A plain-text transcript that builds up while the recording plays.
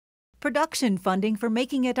Production funding for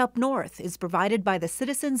Making It Up North is provided by the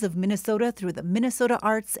citizens of Minnesota through the Minnesota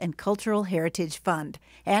Arts and Cultural Heritage Fund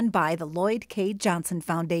and by the Lloyd K. Johnson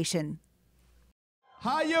Foundation.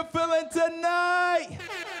 How you feeling tonight?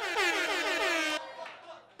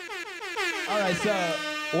 All right, so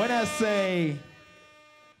when I say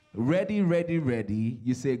ready, ready, ready,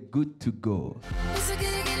 you say good to go.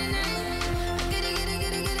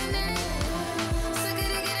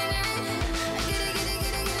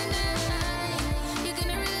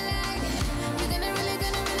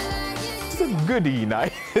 Goodie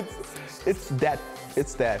night. It's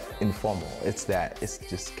that informal. It's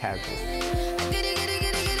just casual.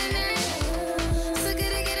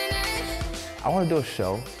 I want to do a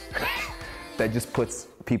show that just puts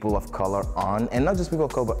people of color on, and not just people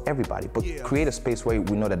of color, but everybody. But create a space where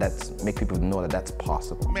we know that make people know that that's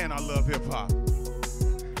possible. Man, I love hip hop.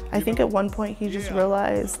 I think at one point he just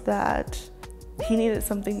realized that he needed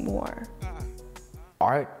something more.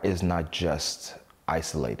 Art is not just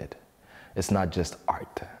isolated. It's not just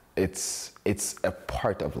art. It's a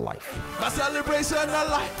part of life. A celebration of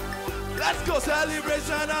life. Let's go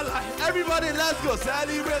celebration of life. Everybody, let's go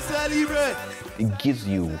celebrate, celebrate. It gives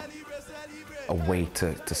you a way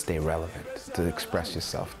to stay relevant, to express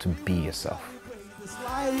yourself, to be yourself.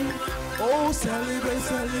 Oh, celebrate,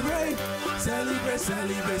 celebrate, celebrate,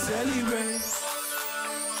 celebrate, celebrate.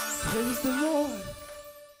 Praise the Lord.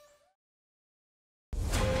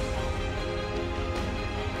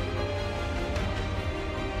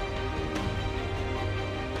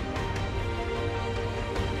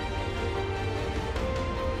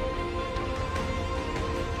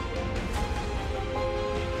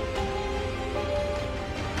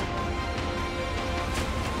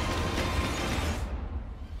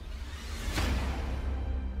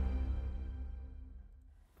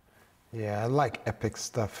 Yeah, I like epic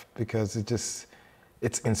stuff because it's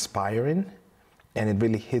inspiring and it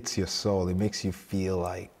really hits your soul. It makes you feel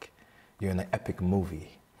like you're in an epic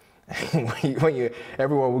movie.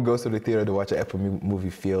 Everyone who goes to the theater to watch an epic movie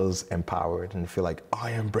feels empowered and feel like,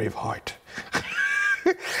 I am Braveheart.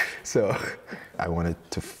 So I wanted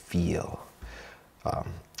to feel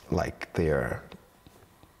like they're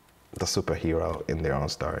the superhero in their own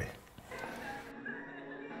story.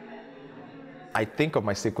 I think of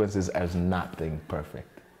my sequences as not being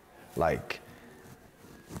perfect. Like,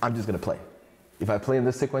 I'm just gonna play. If I play in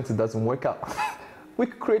this sequence, it doesn't work out. We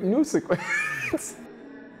could create new sequences.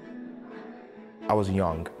 I was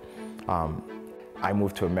young. I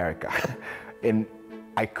moved to America. And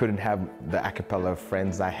I couldn't have the a cappella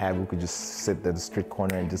friends I had who could just sit at the street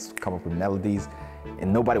corner and just come up with melodies.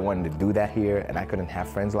 And nobody wanted to do that here, and I couldn't have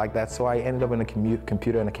friends like that, so I ended up in a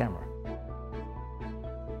computer and a camera.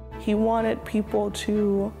 He wanted people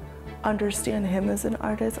to understand him as an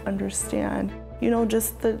artist, understand,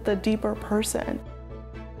 just the deeper person.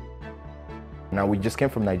 Now, we just came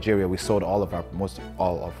from Nigeria. We sold all of our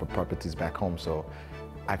properties back home, so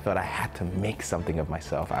I felt I had to make something of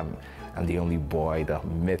myself. I'm the only boy, the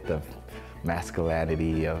myth of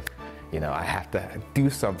masculinity, I have to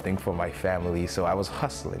do something for my family, so I was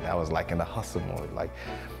hustling. I was like in the hustle mode. Like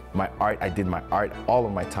I did my art, all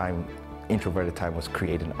of my time, introverted time was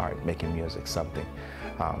creating art, making music, something.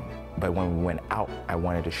 But when we went out, I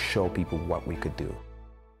wanted to show people what we could do.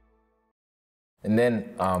 And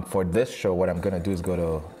then for this show, what I'm gonna do is go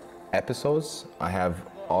to episodes. I have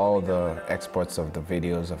all the exports of the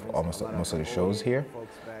videos of most of the shows here.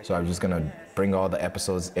 So I'm just gonna bring all the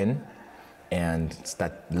episodes in and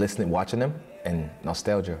start listening, watching them, and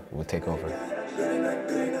nostalgia will take over.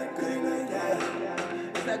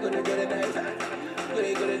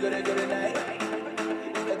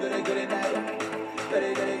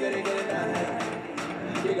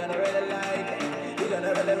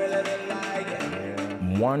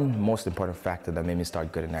 One most important factor that made me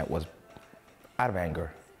start Good at Night was out of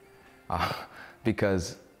anger.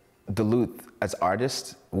 Because Duluth, as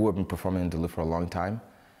artists who have been performing in Duluth for a long time,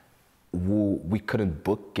 we couldn't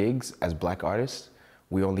book gigs as black artists.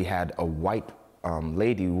 We only had a white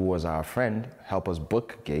lady who was our friend help us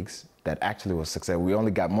book gigs that actually was successful. We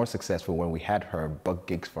only got more successful when we had her book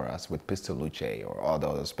gigs for us with Pistol Luce or all the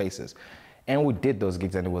other spaces. And we did those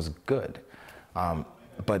gigs and it was good.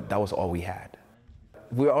 But that was all we had.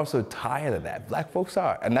 We're also tired of that. Black folks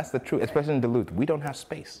are, and that's the truth, especially in Duluth. We don't have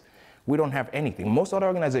space. We don't have anything. Most other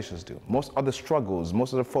organizations do. Most other struggles,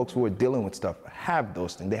 most of the folks who are dealing with stuff have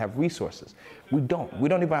those things. They have resources. We don't. We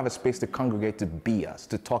don't even have a space to congregate, to be us,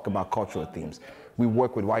 to talk about cultural themes. We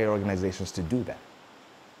work with wider organizations to do that.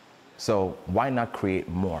 So why not create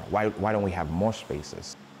more? Why don't we have more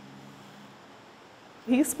spaces?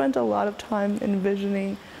 He spent a lot of time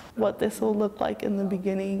envisioning what this will look like in the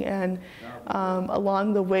beginning, and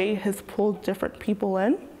along the way has pulled different people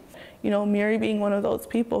in. You know, Mary being one of those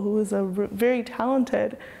people who is a very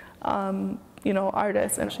talented, you know,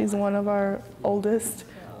 artist, and she's one of our oldest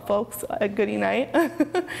folks at Goody Night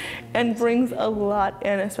and brings a lot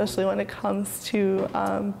in, especially when it comes to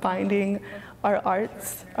finding our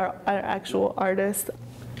arts, our actual artists.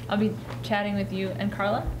 I'll be chatting with you and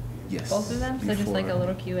Carla, Yes. both of them, so just like a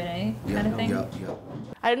little Q&A kind of thing. Yeah.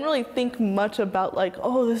 I didn't really think much about like,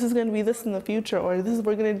 oh, this is going to be this in the future, or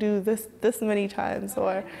we're going to do this many times,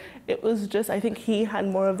 or it was just, I think he had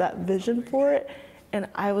more of that vision for it, and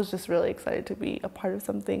I was just really excited to be a part of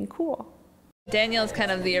something cool. Daniel's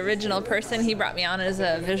kind of the original person. He brought me on as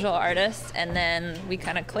a visual artist, and then we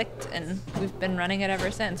kind of clicked, and we've been running it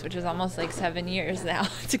ever since, which is almost like 7 years now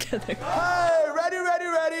together. Hey, ready?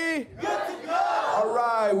 Good to go! All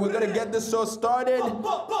right, we're gonna get this show started.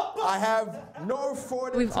 I have no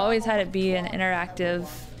further. We've always had it be an interactive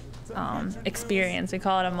experience. We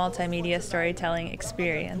call it a multimedia storytelling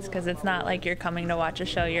experience because it's not like you're coming to watch a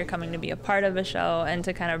show, you're coming to be a part of a show and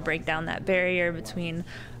to kind of break down that barrier between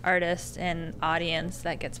artist and audience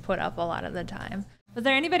that gets put up a lot of the time. Was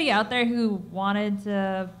there anybody out there who wanted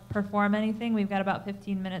to perform anything? We've got about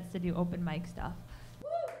 15 minutes to do open mic stuff.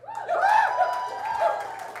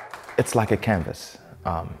 It's like a canvas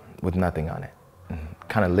with nothing on it.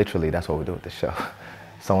 Kind of literally, that's what we do with the show.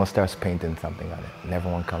 Someone starts painting something on it, and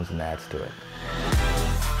everyone comes and adds to it.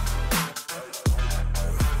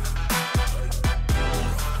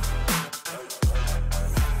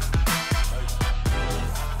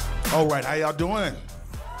 All right, how y'all doing?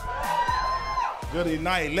 Good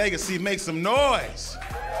night, Legacy, make some noise.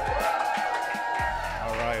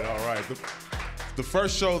 All right. The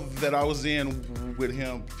first show that I was in with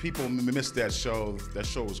him, people missed that show. That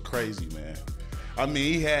show was crazy, man. I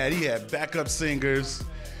mean, he had backup singers.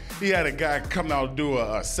 He had a guy come out and do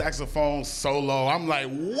a saxophone solo. I'm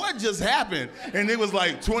like, what just happened? And it was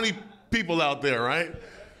like 20 people out there, right?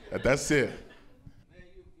 That's it.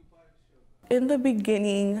 In the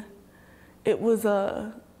beginning, it was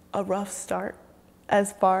a rough start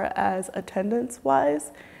as far as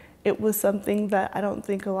attendance-wise. It was something that I don't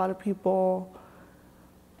think a lot of people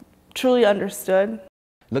truly understood.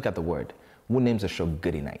 Look at the word. Who names a show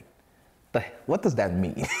Goody Night? What does that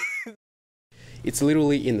mean? It's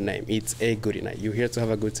literally in the name. It's a Goody Night. You're here to have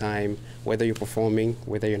a good time, whether you're performing,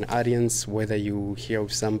 whether you're an audience, whether you're here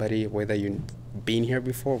with somebody, whether you've been here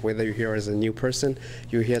before, whether you're here as a new person,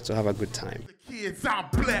 you're here to have a good time. The kids, I'm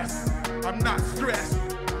blessed. I'm not stressed.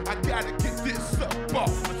 I gotta get this up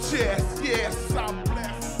off my chest. Yes, I'm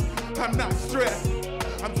blessed. I'm not stressed.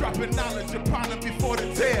 I'm dropping knowledge upon them before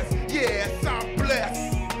the test. Yes, I'm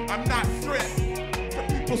blessed. I'm not stressed. Some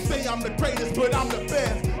people say I'm the greatest, but I'm the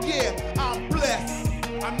best. Yeah, I'm blessed.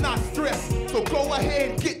 I'm not stressed. So go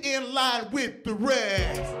ahead and get in line with the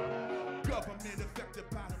rest.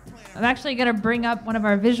 I'm actually going to bring up one of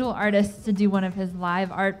our visual artists to do one of his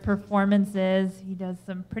live art performances. He does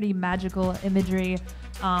some pretty magical imagery.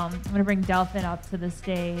 I'm going to bring Delphin up to the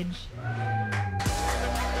stage.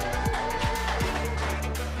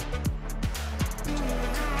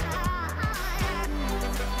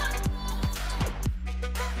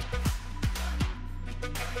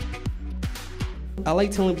 I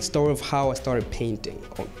like telling the story of how I started painting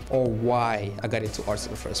or why I got into arts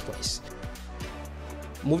in the first place.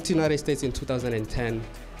 Moved to the United States in 2010,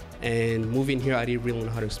 and moving here, I didn't really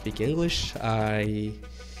know how to speak English. It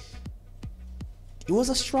was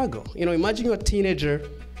a struggle. You know, imagine you're a teenager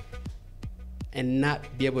and not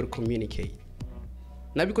be able to communicate.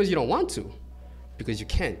 Not because you don't want to, because you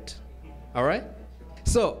can't, all right?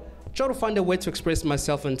 So, try to find a way to express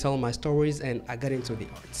myself and tell my stories, and I got into the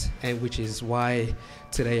arts, and which is why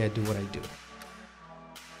today I do what I do.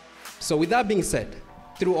 So with that being said,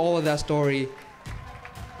 through all of that story,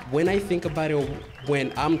 when I think about it,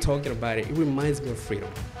 when I'm talking about it, it reminds me of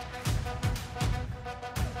freedom.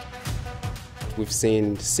 We've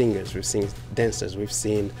seen singers, we've seen dancers, we've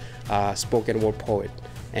seen spoken word poet,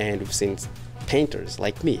 and we've seen painters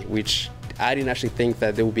like me, which I didn't actually think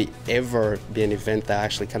that there would ever be an event that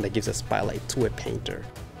actually kind of gives a spotlight to a painter.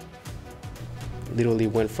 Literally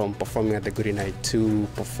went from performing at the Goody Night to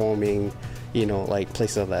performing, you know, like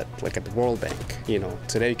places like at the World Bank. You know,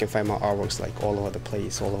 today you can find my artworks like all over the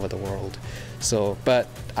place, all over the world. So, but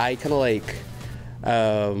I kind of like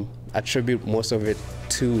attribute most of it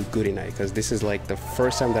to Goody Night because this is like the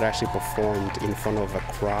first time that I actually performed in front of a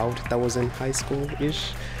crowd that was in high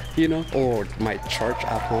school-ish, you know, or my church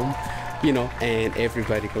at home. You know, and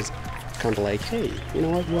everybody was kind of like, hey, you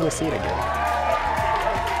know what, we want to see it again.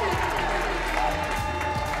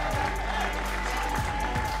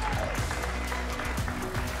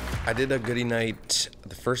 I did a goodie night.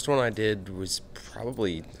 The first one I did was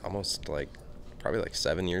probably like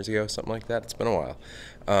 7 years ago, something like that. It's been a while.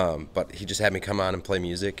 But he just had me come on and play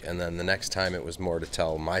music, and then the next time it was more to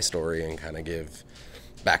tell my story and kind of give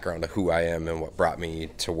background to who I am and what brought me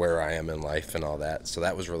to where I am in life and all that. So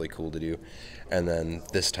that was really cool to do. And then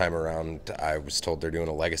this time around, I was told they're doing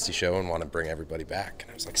a legacy show and want to bring everybody back.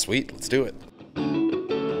 And I was like, sweet, let's do it.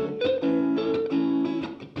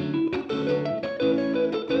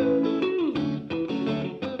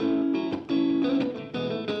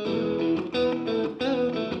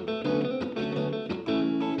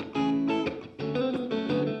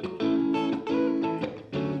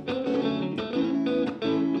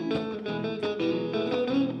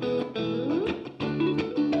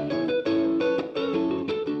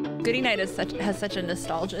 Goodie Night has such a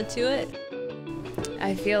nostalgia to it.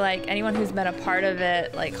 I feel like anyone who's been a part of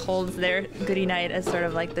it like holds their Goodie Night as sort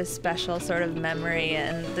of like this special sort of memory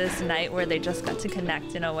and this night where they just got to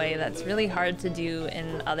connect in a way that's really hard to do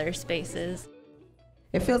in other spaces.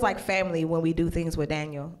 It feels like family when we do things with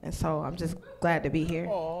Daniel, and so I'm just glad to be here.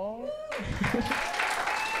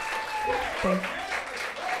 Thank you.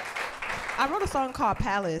 I wrote a song called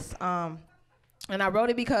Palace. And I wrote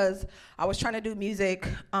it because I was trying to do music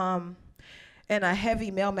in a heavy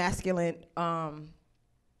male masculine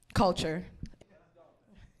culture.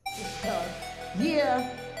 Yeah.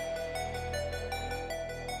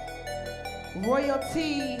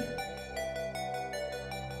 Royalty.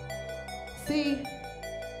 See,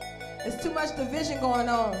 there's too much division going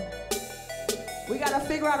on. We gotta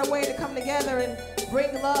figure out a way to come together and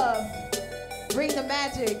bring love, bring the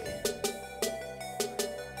magic.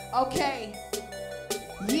 Okay.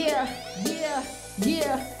 Yeah, yeah,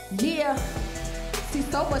 yeah, yeah. See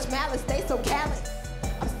so much malice, they so callous.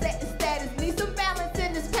 I'm setting status, need some balance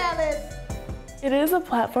in this palace. It is a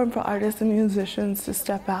platform for artists and musicians to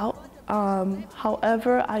step out.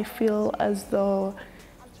 However, I feel as though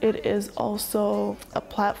it is also a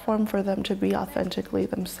platform for them to be authentically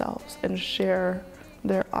themselves and share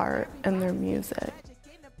their art and their music.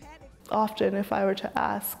 Often, if I were to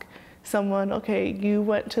ask someone, okay, you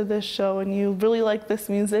went to this show and you really like this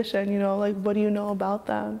musician, you know, like, what do you know about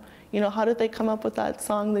them? You know, how did they come up with that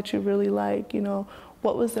song that you really like? You know,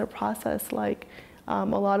 what was their process like? A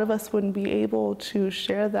lot of us wouldn't be able to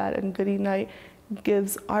share that, and Goodie Night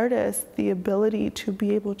gives artists the ability to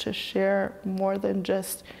be able to share more than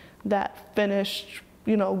just that finished,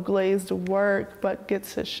 you know, glazed work, but they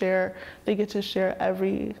get to share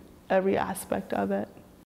every aspect of it.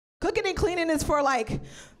 Cooking and cleaning is for like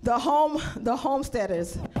the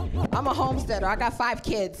homesteaders. I'm a homesteader, I got 5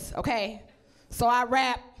 kids, okay? So I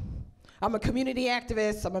rap, I'm a community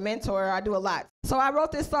activist, I'm a mentor, I do a lot. So I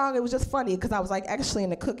wrote this song, it was just funny because I was like actually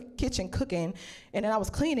in the kitchen cooking, and then I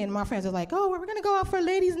was cleaning, and my friends were like, oh, we're gonna go out for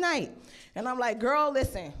ladies' night. And I'm like, girl,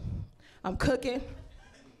 listen, I'm cooking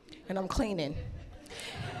and I'm cleaning.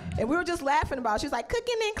 And we were just laughing about it. She was like,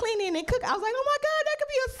 cooking and cleaning and cook. I was like, oh my God, that could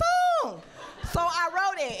be a song. So I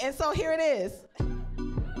wrote it, and so here it is.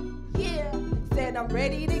 Yeah, said I'm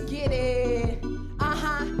ready to get it.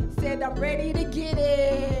 Said I'm ready to get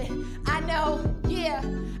it. I know, yeah,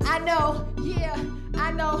 I know, yeah,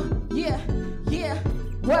 I know, yeah, yeah.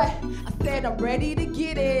 What? I said I'm ready to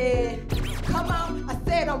get it. Come on, I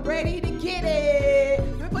said I'm ready to get it.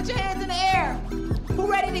 Let me put your hands in the air. Who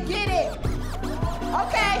ready to get it?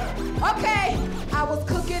 Okay. I was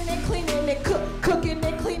cooking and cleaning and cooking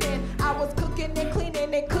and cleaning. I was cooking and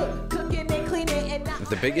cleaning and cooking and cleaning. And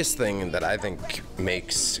The biggest thing that I think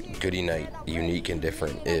makes Goodie Night unique and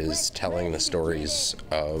different is telling the stories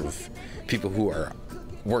of people who are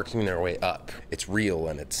working their way up. It's real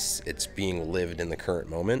and it's being lived in the current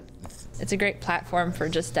moment. It's a great platform for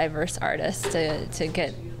just diverse artists to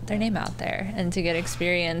get their name out there and to get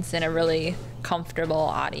experience in a really comfortable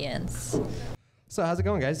audience. So how's it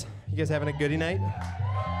going, guys? You guys having a Goodie Night?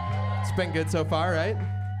 It's been good so far, right?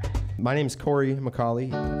 My name's Corey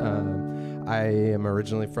McCauley. I am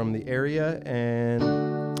originally from the area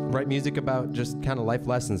and write music about just kind of life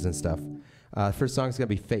lessons and stuff. First song's gonna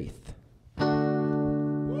be Faith.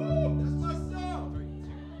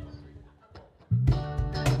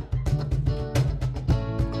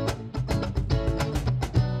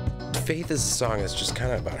 Faith is a song that's just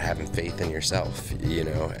kind of about having faith in yourself, you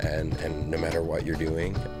know, and no matter what you're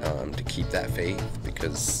doing, to keep that faith,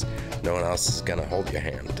 because no one else is gonna hold your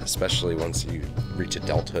hand, especially once you reach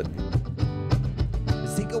adulthood.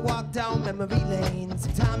 Take a walk down memory lane.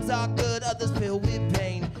 Sometimes are good, others filled with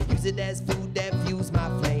pain. Use it as food that fuels my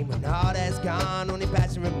flame. When all that's gone, only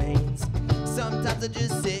passion remains. Sometimes I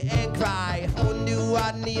just sit and cry, holding you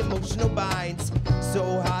out in the emotional binds.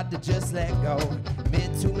 So hard to just let go.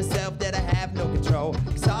 Admit to myself grow.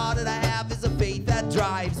 'Cause all that I have is a faith that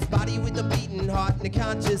drives. Body with a beating heart and a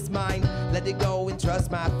conscious mind. Let it go and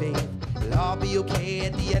trust my faith. It'll all be okay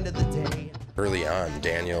at the end of the day. Early on,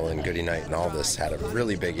 Daniel and Goody Night and all this had a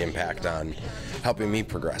really big impact on helping me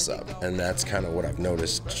progress up. And that's kind of what I've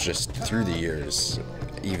noticed just through the years,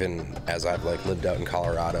 even as I've like lived out in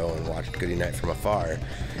Colorado and watched Goody Night from afar,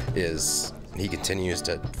 is he continues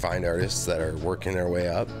to find artists that are working their way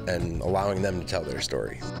up and allowing them to tell their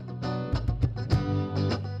story.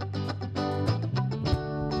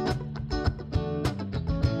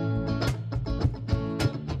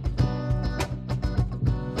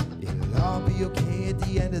 It'll all be okay at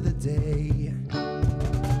the end of the day.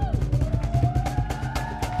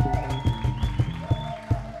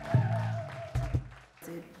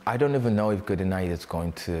 I don't even know if Goody Night is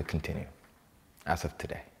going to continue as of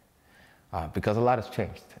today, because a lot has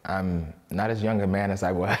changed. I'm not as young a man as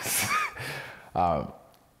I was.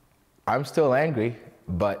 I'm still angry,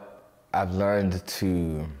 but I've learned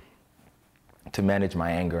to manage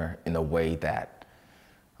my anger in a way that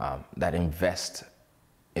that invests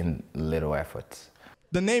in little efforts.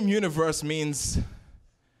 The name Universe means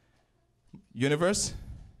universe,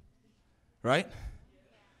 right?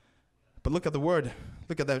 But look at the word.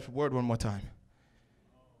 Look at that word one more time.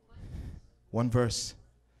 One verse.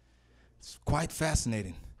 It's quite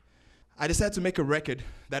fascinating. I decided to make a record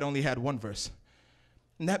that only had one verse.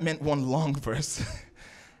 And that meant one long verse.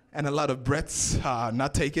 And a lot of breaths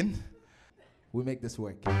not taken. We make this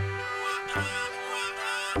work.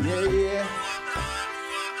 Yeah.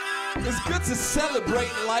 It's good to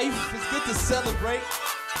celebrate life. It's good to celebrate.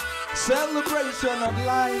 Celebration of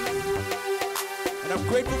life. And I'm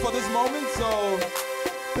grateful for this moment, so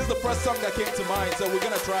this is the first song that came to mind, so we're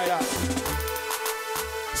gonna try it out.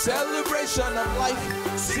 Celebration of life.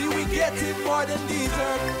 See, we getting more than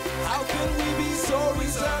deserve. How can we be so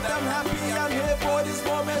reserved? I'm happy I'm here for this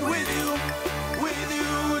moment with you,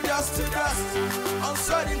 dust to dust.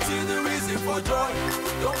 Uncertainty, the reason for joy.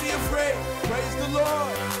 Don't be afraid. Praise the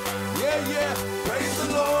Lord. Yeah. Praise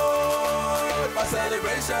the Lord. My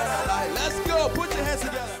celebration of life. Let's go. Put your hands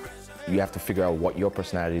together. You have to figure out what your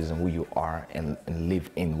personality is and who you are and live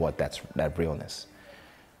in what that realness.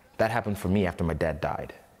 That happened for me after my dad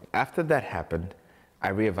died. After that happened, I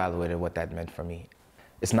reevaluated what that meant for me.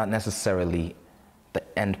 It's not necessarily the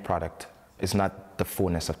end product. It's not the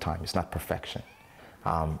fullness of time. It's not perfection.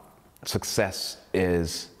 Success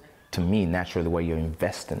is, to me, naturally where you're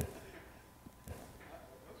investing.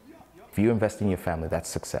 If you invest in your family, that's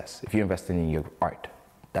success. If you're investing in your art,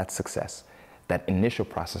 that's success. That initial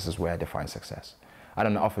process is where I define success. I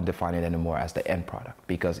don't often define it anymore as the end product,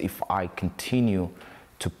 because if I continue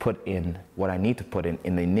to put in what I need to put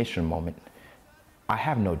in the initial moment, I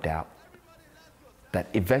have no doubt that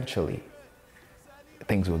eventually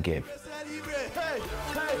things will give.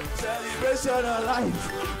 Celebration of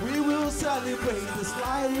life. We will celebrate this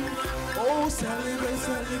life. Oh, celebrate,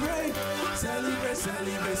 celebrate. Celebrate,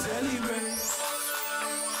 celebrate, celebrate.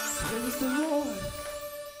 Praise the Lord.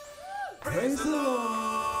 Praise the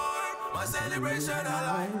Lord. My celebration of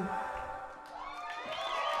life.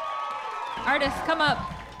 Artists, come up.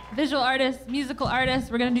 Visual artists, musical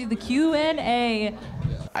artists. We're gonna do the Q&A.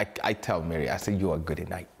 I tell Mary, I say, you are Goody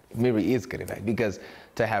Night. Mary is Goody Night, because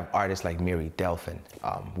to have artists like Mary Delphin,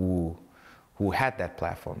 who had that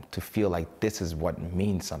platform, to feel like this is what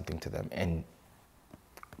means something to them and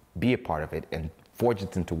be a part of it and forge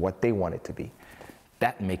it into what they want it to be,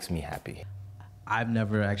 that makes me happy. I've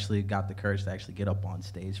never actually got the courage to actually get up on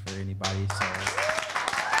stage for anybody, so.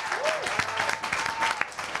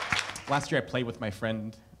 Last year I played with my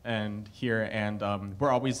friend and we're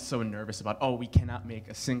always so nervous about, oh, we cannot make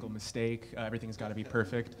a single mistake, everything's gotta be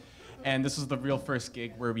perfect. And this was the real first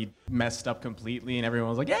gig where we messed up completely and everyone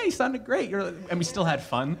was like, yeah, you sounded great, and we still had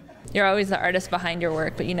fun. You're always the artist behind your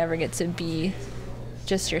work, but you never get to be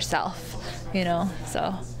just yourself, you know?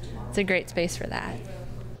 So it's a great space for that.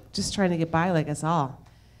 Just trying to get by like us all,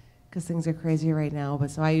 because things are crazy right now, but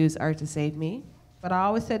so I use art to save me. But I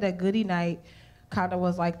always said that Goody Night kind of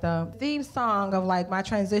was like the theme song of like my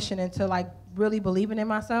transition into like really believing in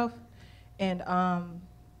myself and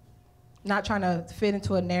not trying to fit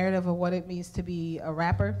into a narrative of what it means to be a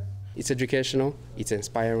rapper. It's educational, it's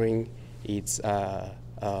inspiring, it's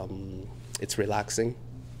relaxing.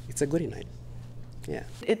 It's a Goody Night, yeah.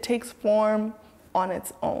 It takes form on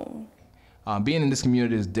its own. Being in this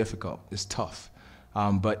community is difficult, it's tough,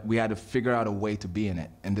 but we had to figure out a way to be in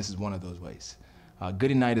it, and this is one of those ways.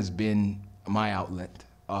 Goody Night has been my outlet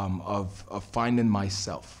of finding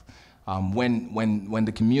myself. When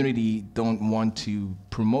the community don't want to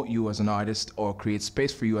promote you as an artist or create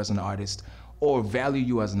space for you as an artist or value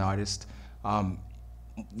you as an artist,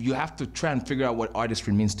 you have to try and figure out what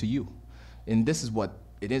artistry means to you. And this is what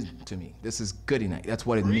it is to me. This is Goody Night. That's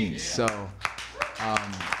what it means. So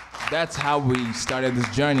that's how we started this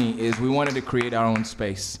journey, is we wanted to create our own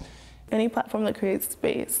space. Any platform that creates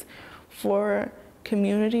space for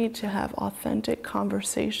community to have authentic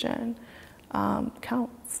conversation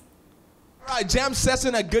counts. All right, jam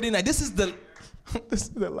session at Goody Night. This is the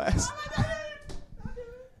last.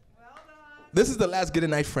 This is the last Goody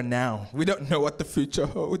Night for now. We don't know what the future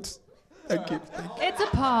holds. Thank you. It's a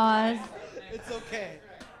pause. It's okay.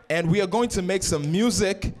 And we are going to make some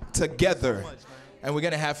music together, and we're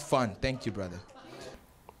gonna have fun. Thank you, brother.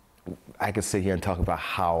 I could sit here and talk about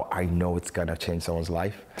how I know it's gonna change someone's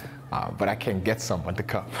life, but I can't get someone to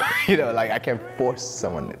come. You know, like I can't force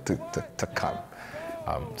someone to come.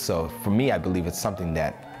 So for me, I believe it's something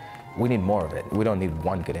that we need more of it. We don't need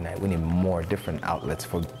one Goody Night. We need more different outlets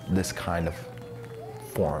for this kind of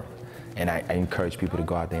form. And I encourage people to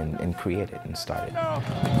go out there and create it and start it.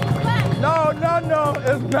 No,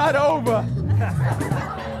 it's not over.